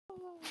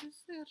Oh,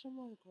 this is actually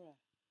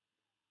Minecraft.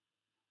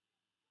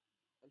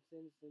 I'm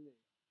saying the same thing.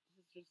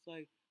 This is just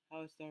like how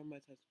I started my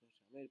Tyson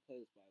question. I made a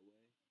playlist, by the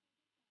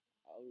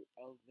way.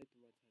 I'll make the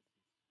right Tyson.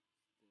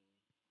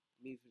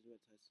 Me for the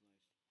right Tyson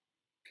life.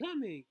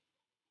 Coming!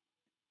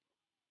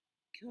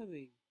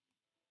 Coming!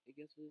 And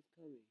guess what is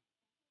coming?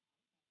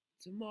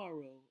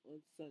 Tomorrow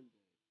on Sunday.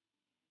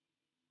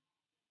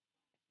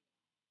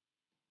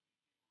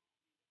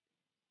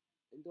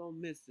 And don't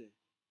miss it.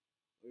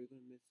 Or you're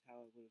gonna miss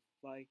how I'm gonna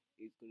fight.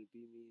 It's gonna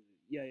be me.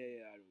 Yeah,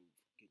 I don't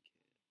fucking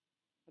care.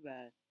 My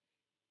bad.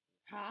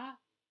 Ha!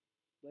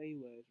 But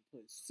anyways, we're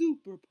playing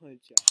Super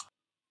Punch Out.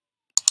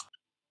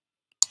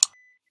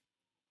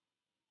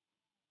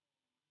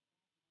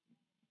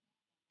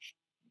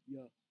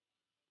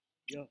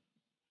 Yeah.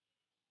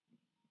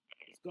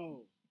 Let's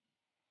go.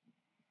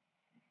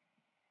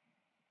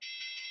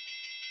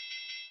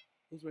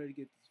 Who's ready to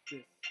get this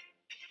fist?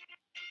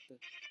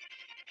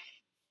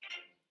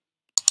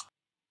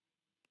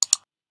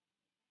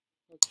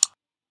 Okay.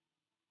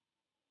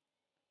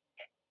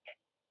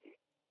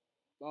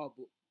 Oh,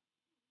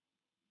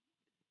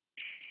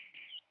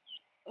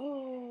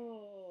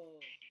 oh.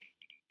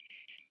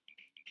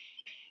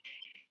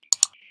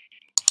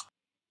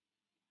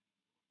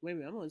 Wait a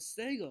minute, I'm on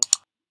Sega.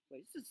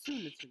 Wait, this is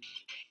sooner to me.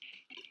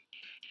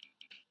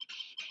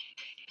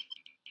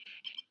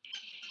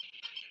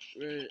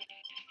 Right.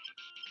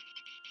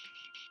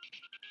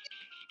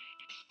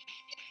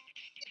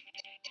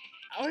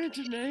 Our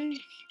names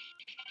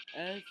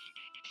S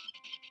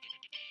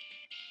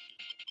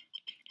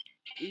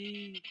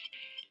E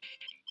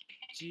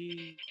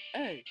G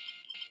A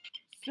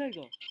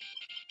Sega.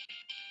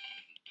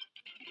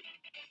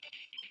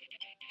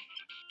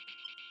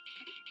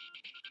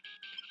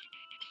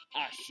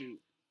 Ah shoot.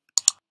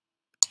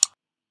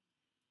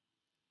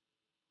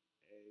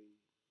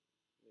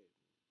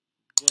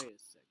 Wait a second.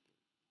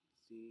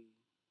 See.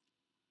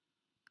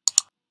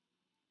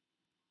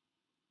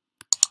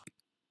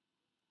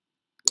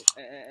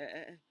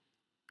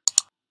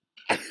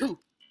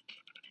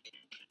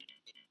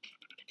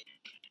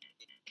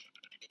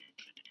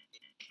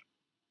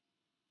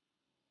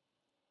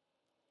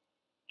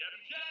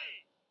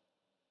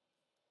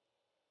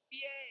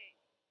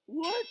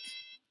 What?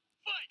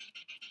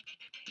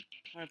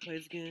 Alright, play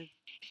this again.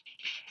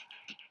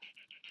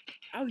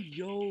 Oh,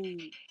 yo.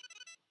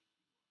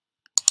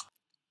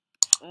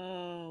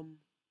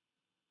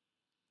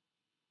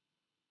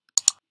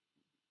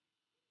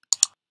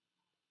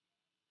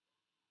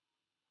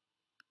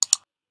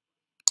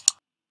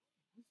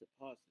 What's the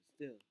pause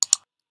still?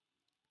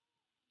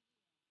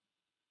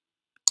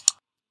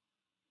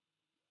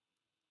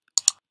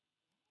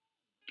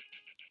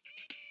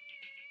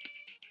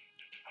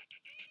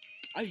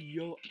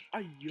 Ayo.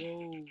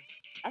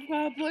 I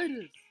forgot how to play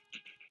this.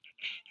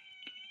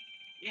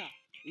 Yeah.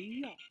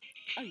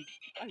 Ay.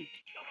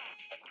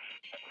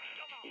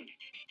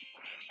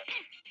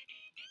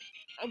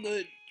 I'm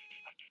good.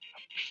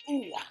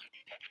 Ooh.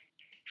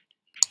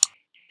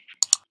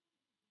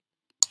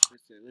 Per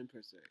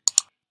se.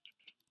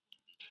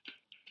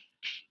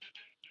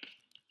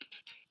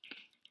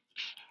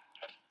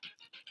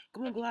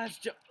 Come on, glass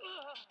jump.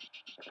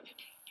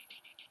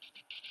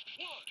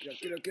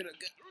 Get up. Get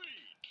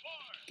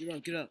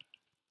up.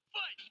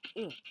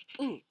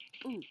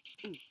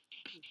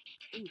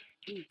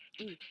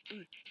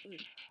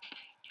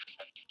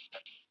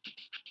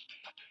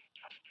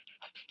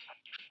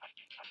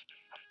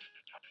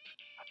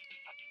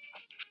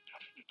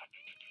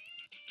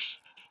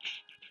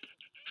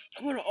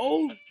 Come on,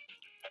 old.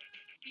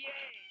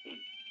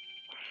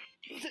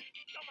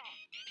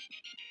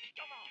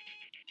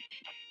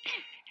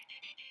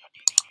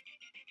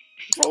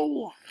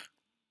 Oh.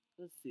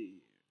 Let's see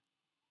here.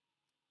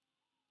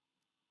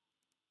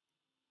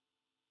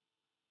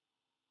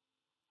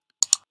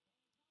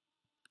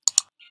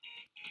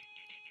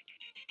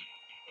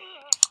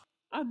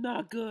 I'm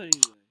not good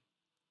anyway.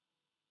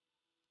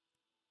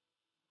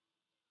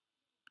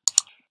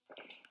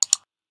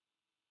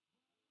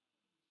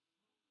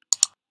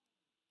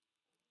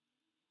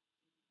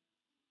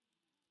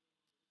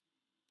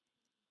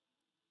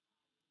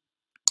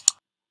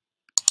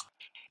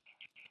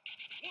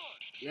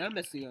 Yeah, I'm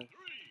messing up.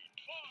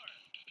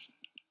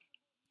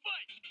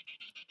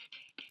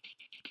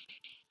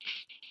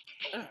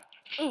 Alright,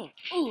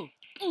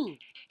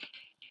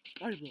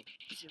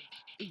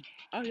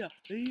 oh yeah.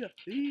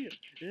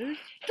 Let's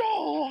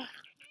go.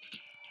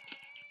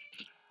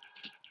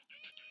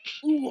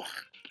 Ooh.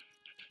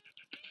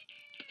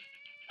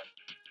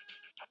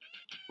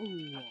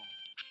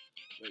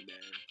 Wait,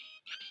 man.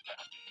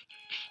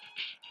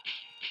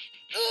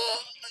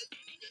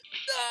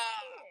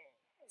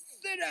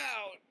 Sit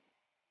down.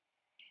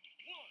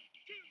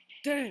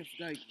 Damn,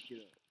 forgot you could get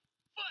up.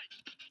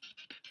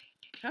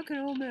 How can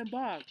an old man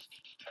box?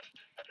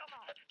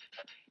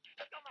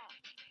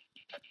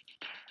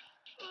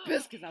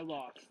 Biscuits, I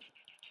lost.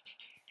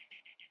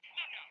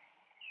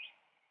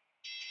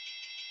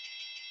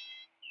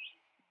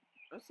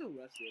 I'm so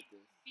rusty at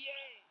this.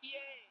 Yeah.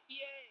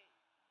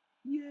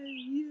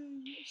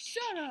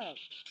 Shut up.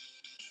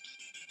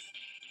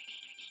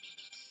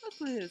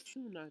 put his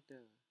two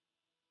knockdown.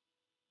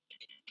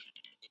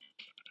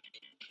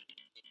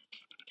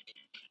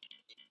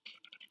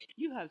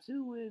 You have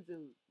 2 wins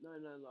and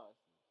 99 losses.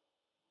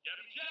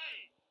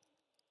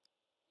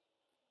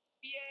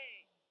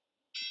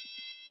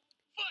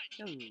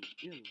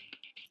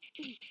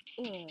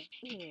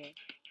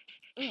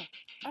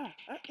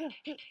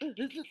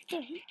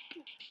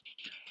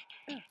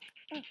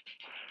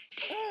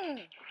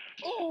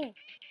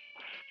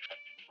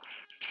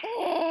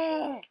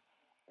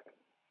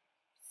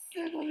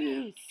 Sick of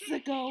you,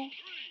 sicko!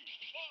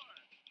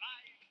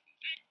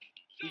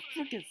 You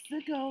freaking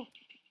sicko!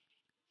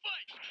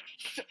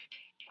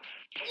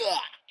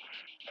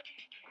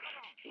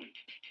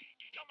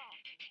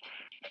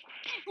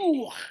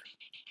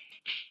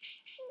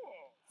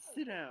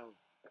 Sit down,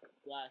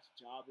 glass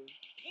jobber. 1,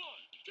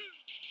 2,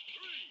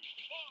 3,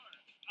 4,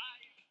 5,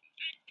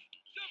 6,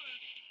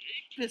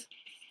 7, 8. This.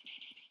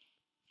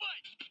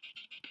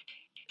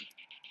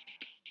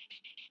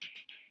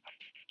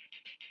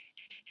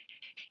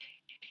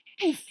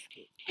 Oof!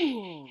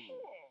 Ooh.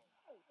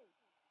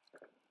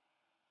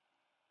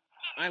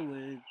 I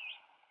win.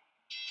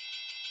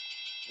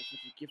 That's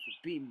what you get for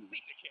beating me.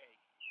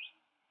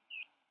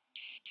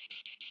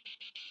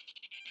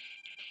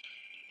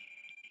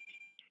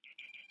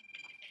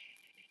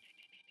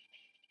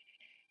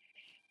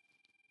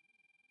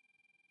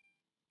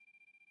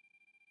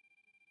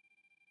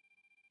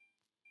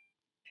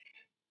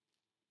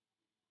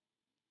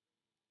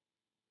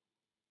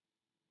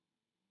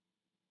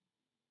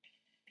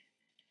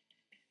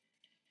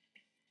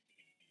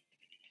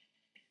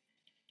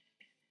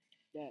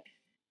 That.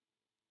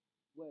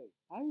 Wait,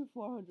 how are you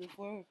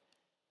 404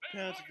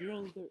 pounds if you're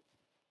only 30?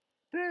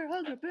 Bear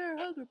hugger, bear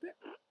hugger, bear.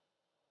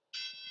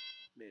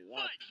 Man, a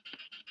lot.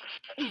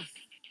 Oof.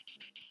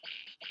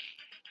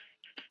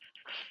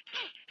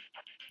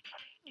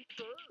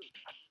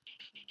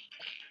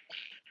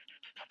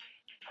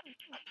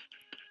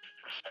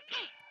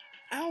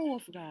 Ow, I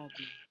forgot.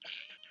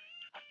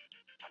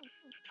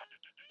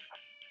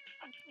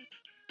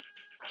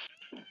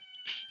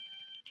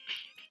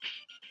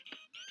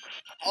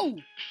 Oh!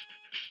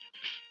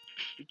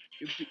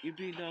 You're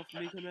beating off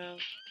me, come out.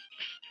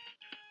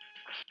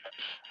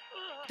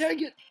 Dang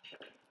it!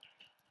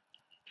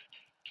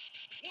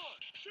 1,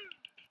 2,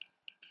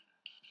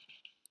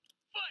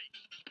 fight!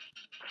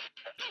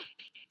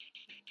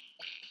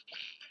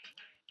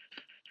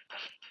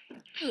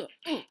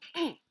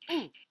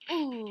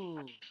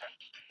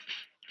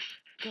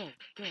 Go,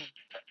 go.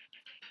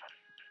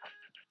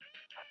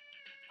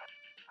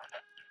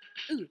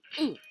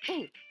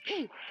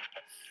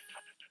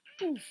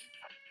 Oof,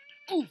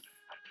 oof.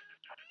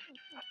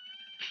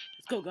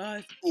 Let's go,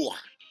 guys. Ooh.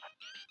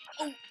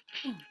 Oh,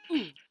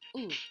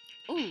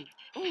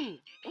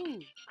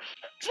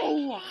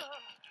 oh.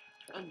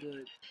 I'm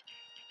good.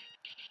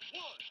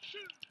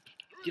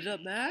 Get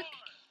up, Mac.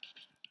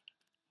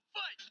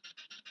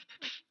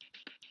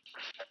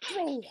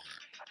 Throw.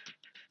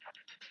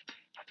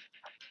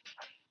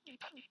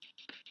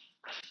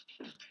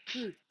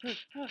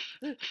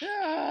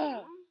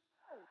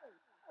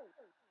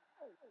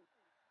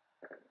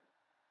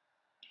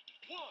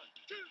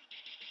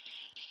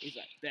 He's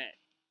like that.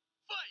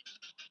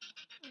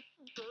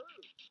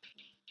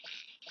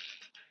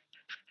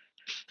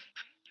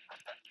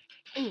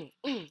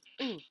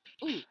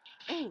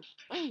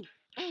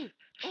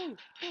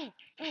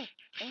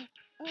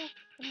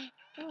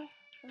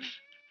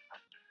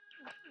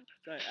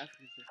 Sorry,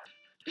 after this.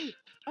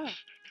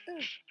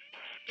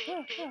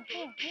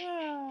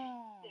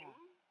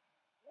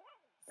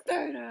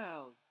 Stay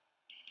down. 1,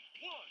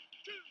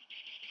 2,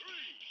 3,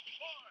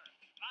 4,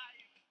 5.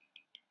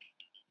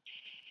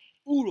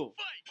 Uno.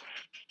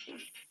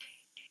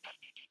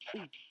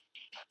 Oh.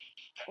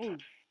 Oh.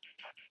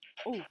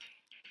 Oh.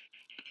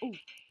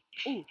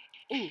 Oh.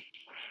 Oh.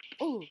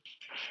 Oh.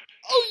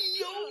 Oh,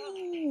 yo!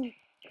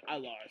 I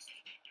lost.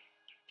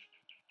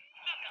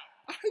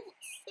 I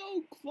was so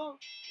close.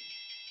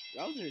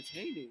 That was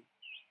entertaining.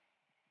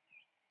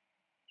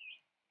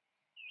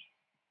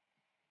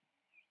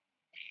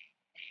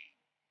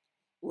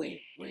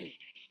 Wait,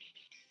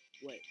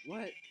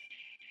 what?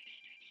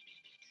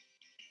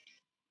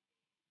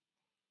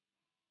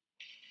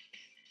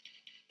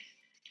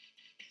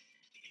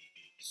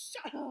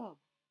 Shut up!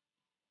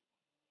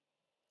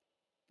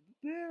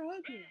 Bear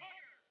hugger.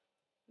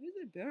 Why is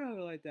it bear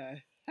hugger like that?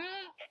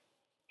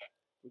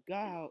 We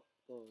got out.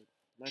 Oh,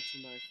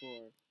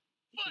 1994.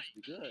 This should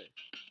be good.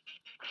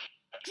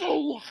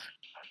 Go!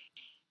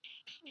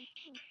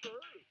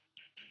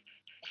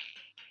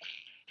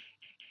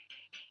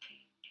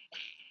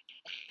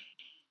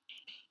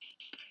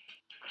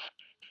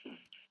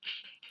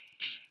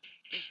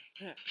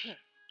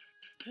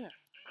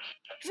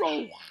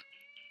 Throw!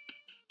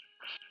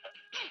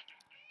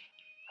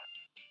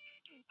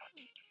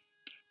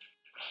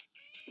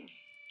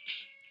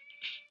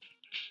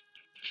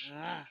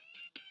 Ah!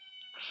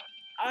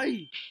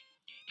 Ay!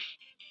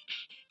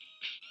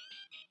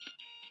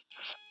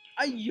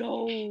 Ay,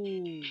 yo!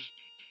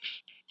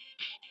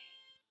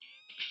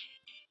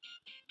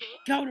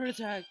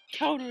 Counterattack!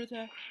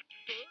 Counterattack!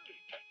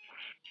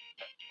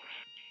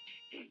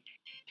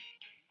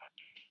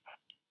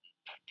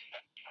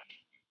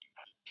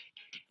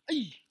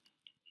 Ay!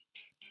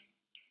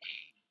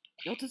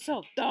 Note to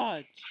self,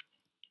 dodge!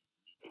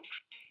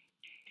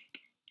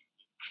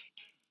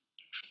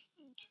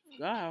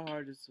 Forgot how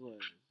hard this was.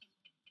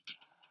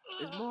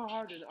 It's more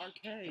hard than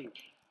arcade.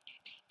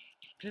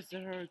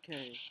 Piston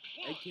Hurricane,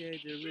 aka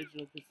the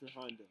original Piston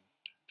Honda.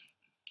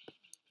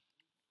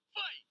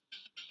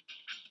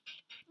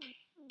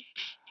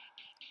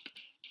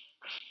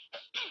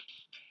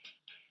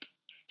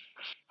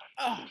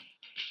 Ah!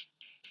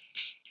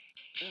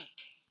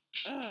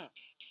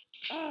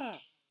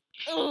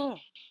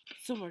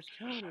 So much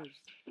counters.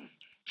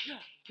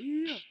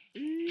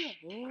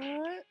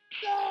 What?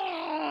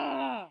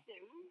 Ah!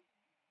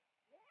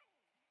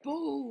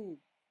 Boom!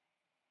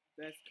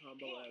 Best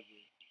combo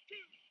ever.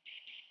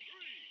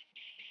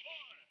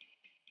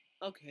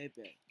 Okay,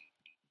 bet.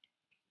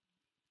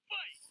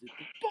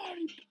 Super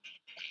body.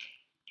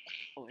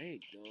 Oh, I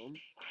ain't dumb.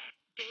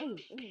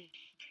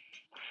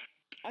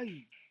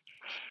 Ay.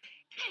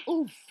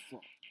 Oh,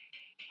 fuck.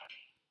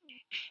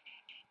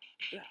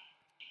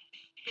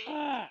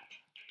 Ah!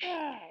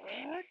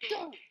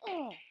 Go!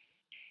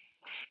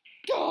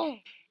 Go!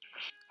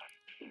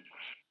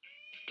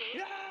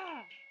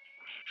 Yeah!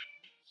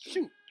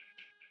 Shoot!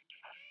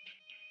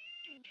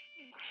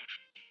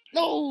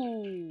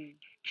 No!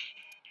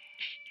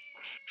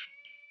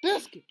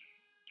 Biscuit!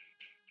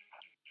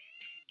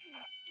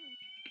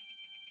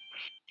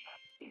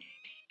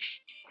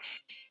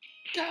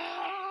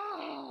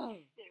 Ah!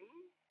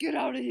 Get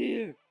out of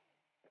here!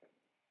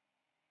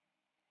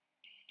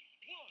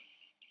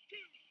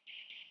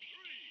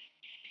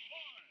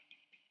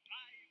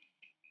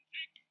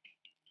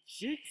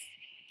 6?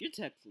 You're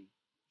Texan.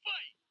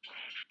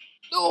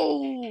 No!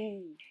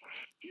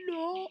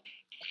 No!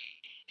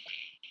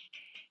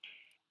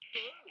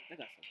 I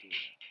got something.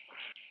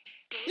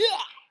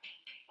 Yeah!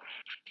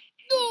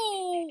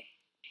 No!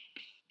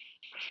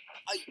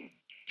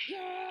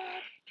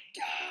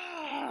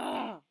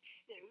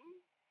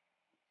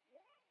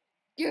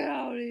 Get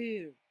out of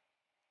here!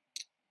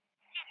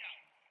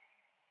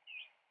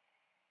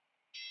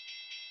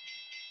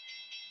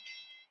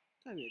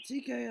 Time to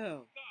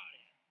TKO.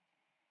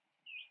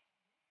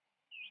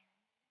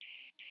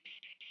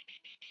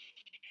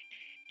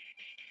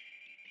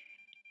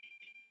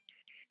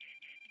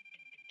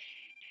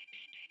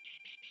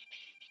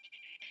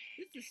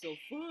 This is so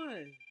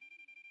fun.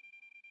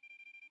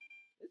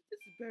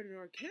 This is better than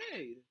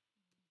arcade.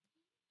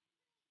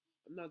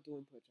 I'm not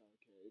doing Punch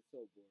Arcade. It's so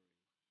boring.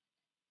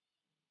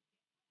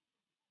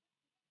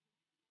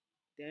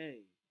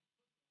 Dang.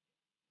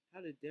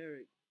 How did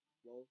Derek?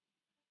 Well,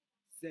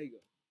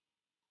 Sega.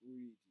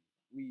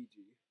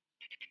 Ouija.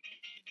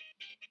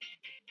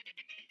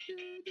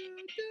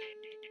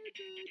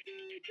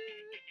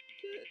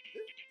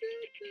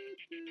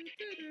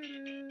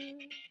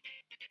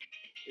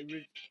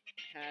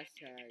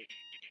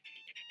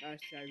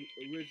 Hashtag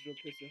original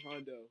Piston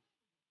Hondo.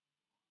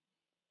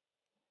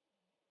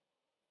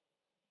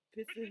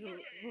 Piston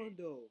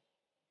Hondo.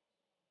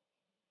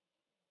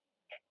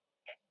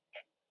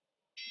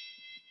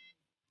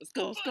 Let's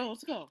go.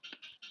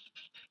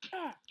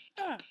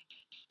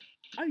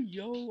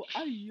 Ayo.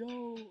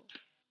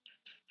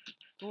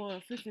 Go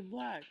on, Piston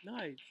Black.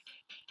 Nice.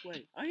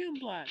 Wait, I am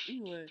black.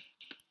 Anyway,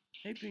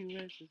 hate being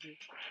racist here.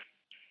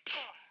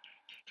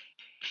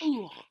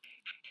 Ugh.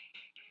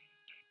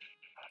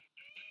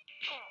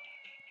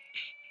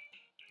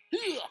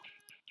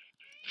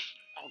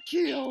 I'll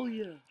kill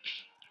you.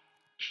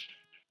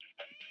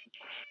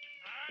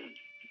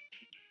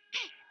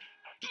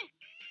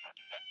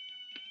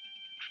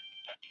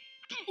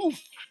 Oof.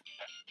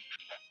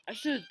 I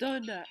should have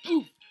done that.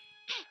 Oof.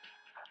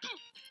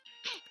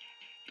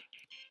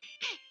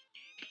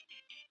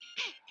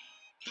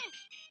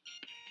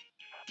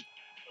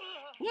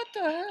 What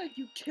the heck,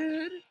 you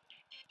kid?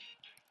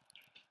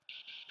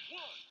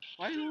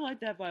 Why you don't like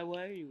that by the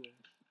way anyway?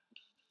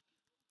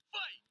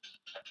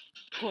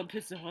 Go on,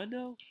 Piston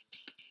Hondo?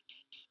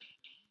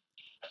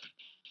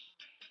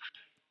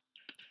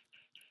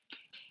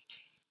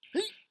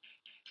 Hey!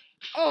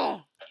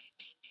 Oh!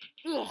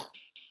 Ugh!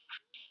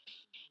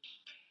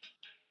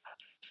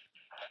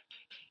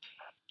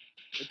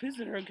 If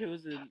Piston Hurricane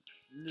was a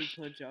new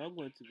punch out, I'm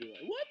going to be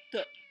like, what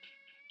the?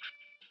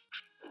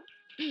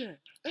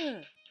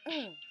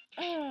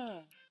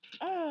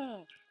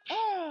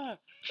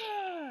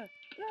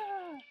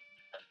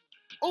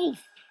 Oof!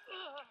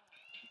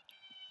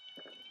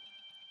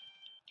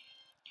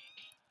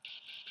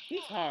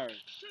 He's hard.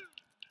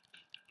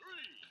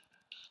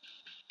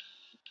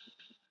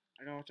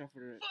 I gotta watch out for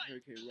the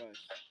Hurricane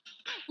Rush.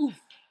 Oof!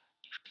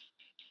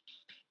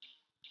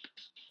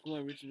 Come on,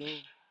 Original.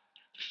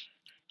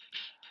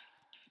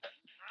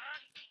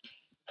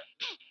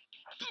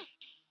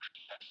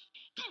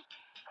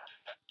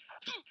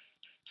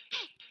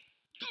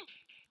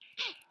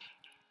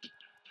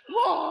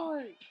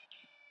 Why?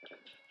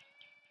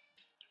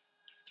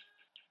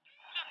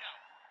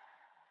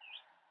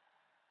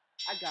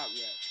 I got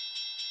wrecked.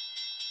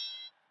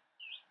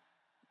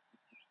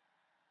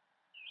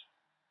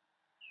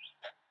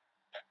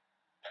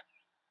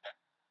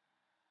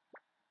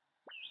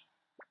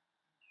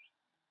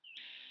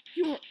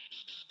 You are.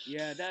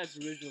 Yeah, that's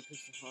original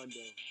Pistol Hondo.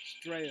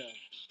 Straight up.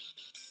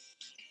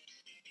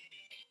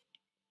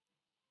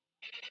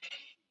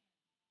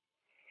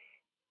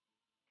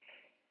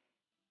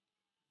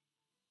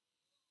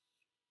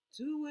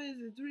 2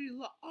 wins and 3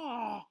 losses.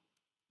 Oh!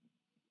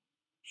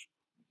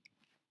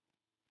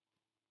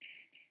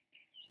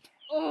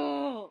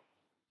 Oh!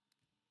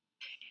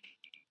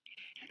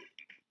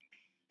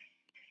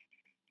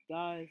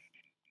 Guys,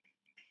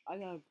 I'm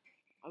gonna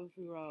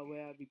figure out a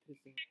way I'll be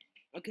pissing.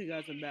 Okay,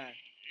 guys, I'm back.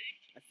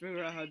 I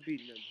figured out how to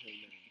beat him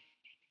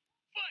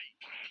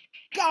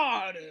now.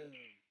 Got him!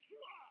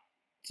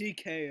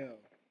 TKO.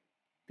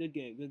 Good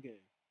game, good game.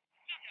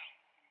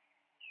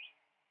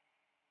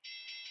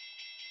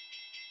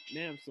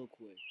 Man, I'm so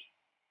quick.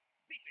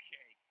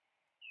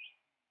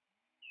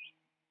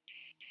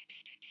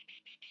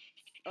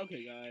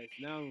 Okay, guys,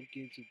 now I'm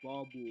getting to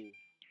Ball Bull.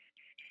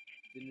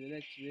 Then the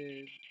next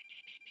is,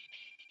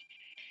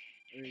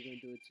 are you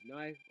gonna do it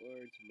tonight or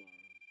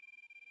tomorrow?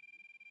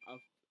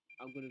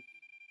 I'm gonna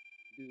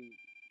do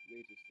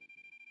wait a second.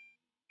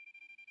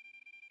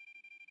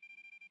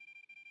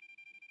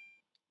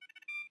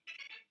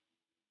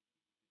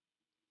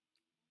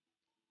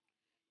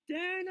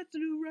 Dang, that's a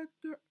new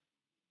record.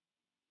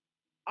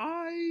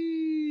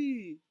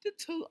 They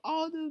told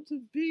all of them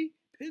to be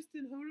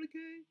Piston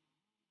Hurricane.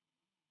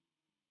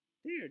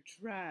 They are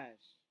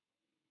trash.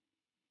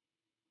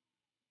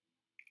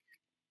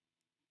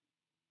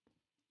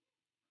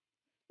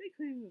 They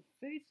couldn't even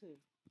face him.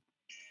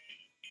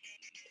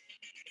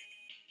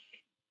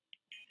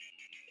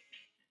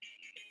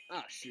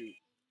 Ah, shoot.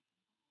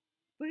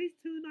 But he's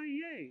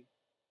 298.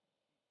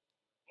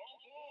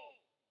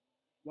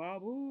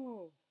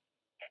 Wobble.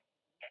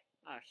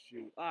 Ah,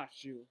 shoot. Ah,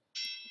 shoot.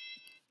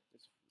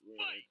 That's where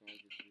I call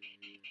this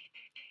here.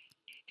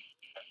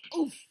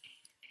 Oof.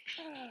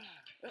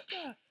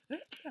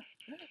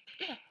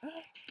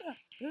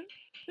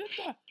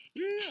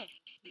 Yeah.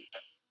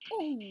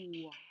 Oh.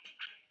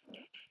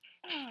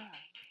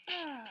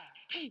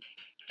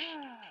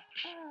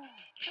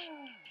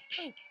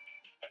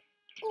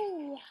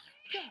 Oh.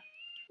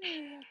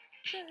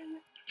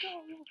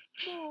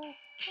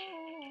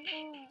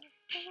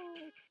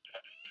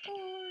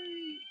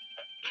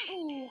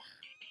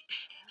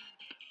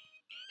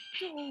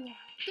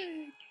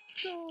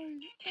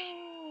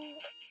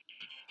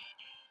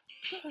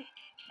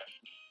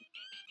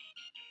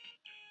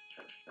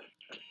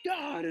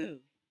 Got him!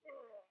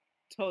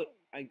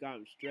 I got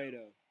him straight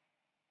up.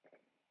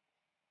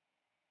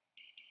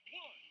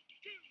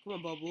 Come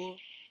on, Bubble.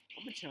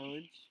 I'm a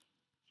challenge.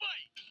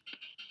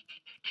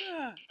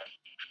 Yeah.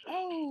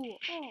 Oh.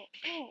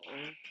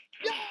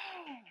 Yeah!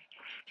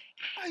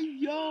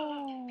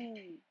 Yo!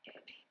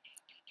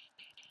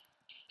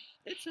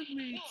 It took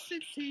me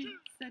 16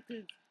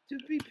 seconds to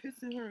beat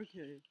Piston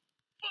Hurricane.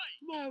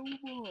 My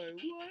boy,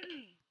 what?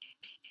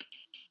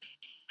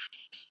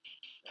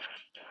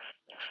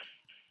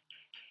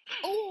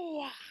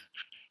 Oh!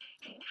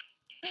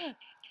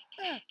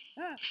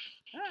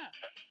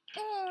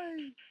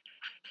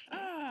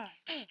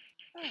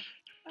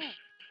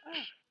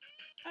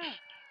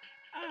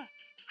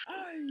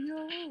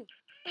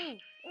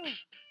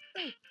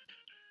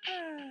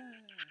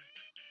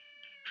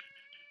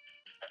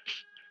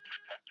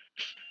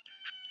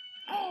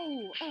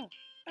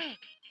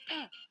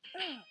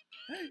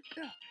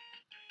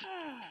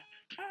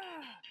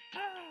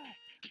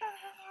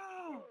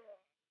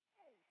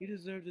 He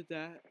deserved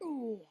that.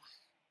 Oh.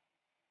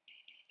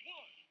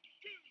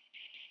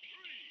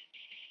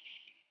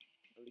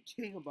 I'm the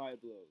king of body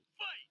blows.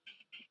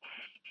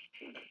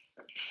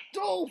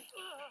 Dolph!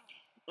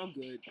 I'm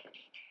good.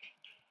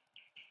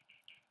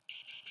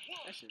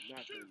 I should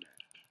not do that.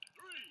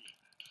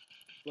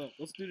 But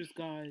let's do this,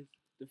 guys.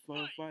 The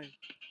final fight.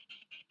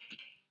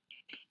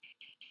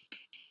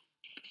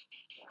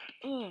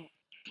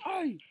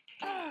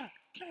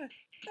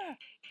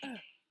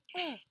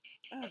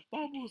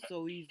 Bubble's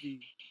so easy.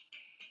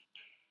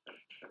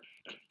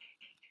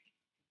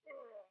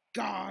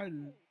 God.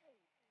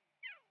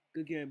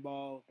 Good game,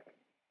 ball.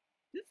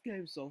 This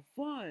game's so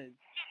fun.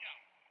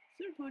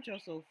 Super Punch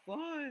Out so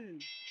fun.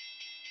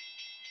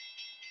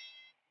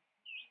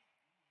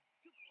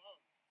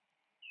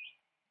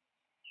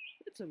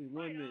 It took me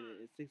 1 minute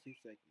and 60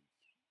 seconds.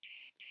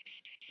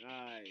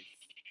 Nice.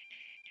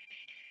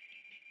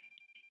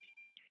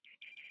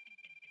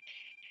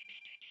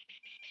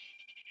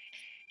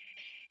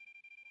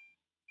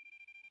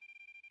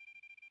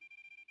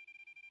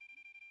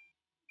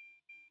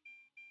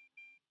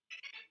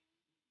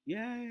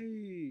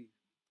 Yay!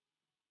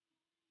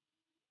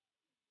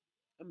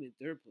 I'm in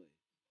 3rd place.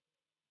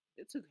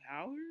 It took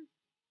Howard?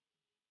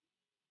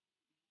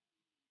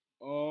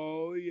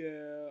 Oh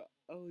yeah.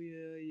 Oh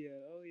yeah, yeah.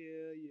 Oh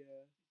yeah,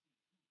 yeah.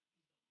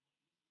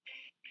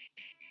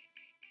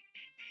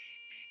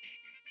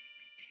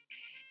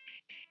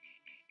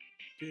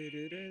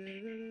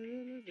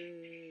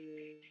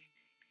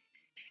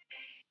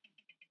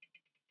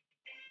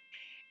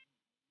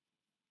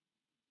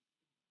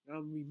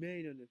 I'm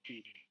remain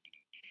undefeated.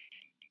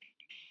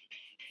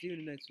 See you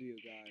in the next video,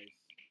 guys.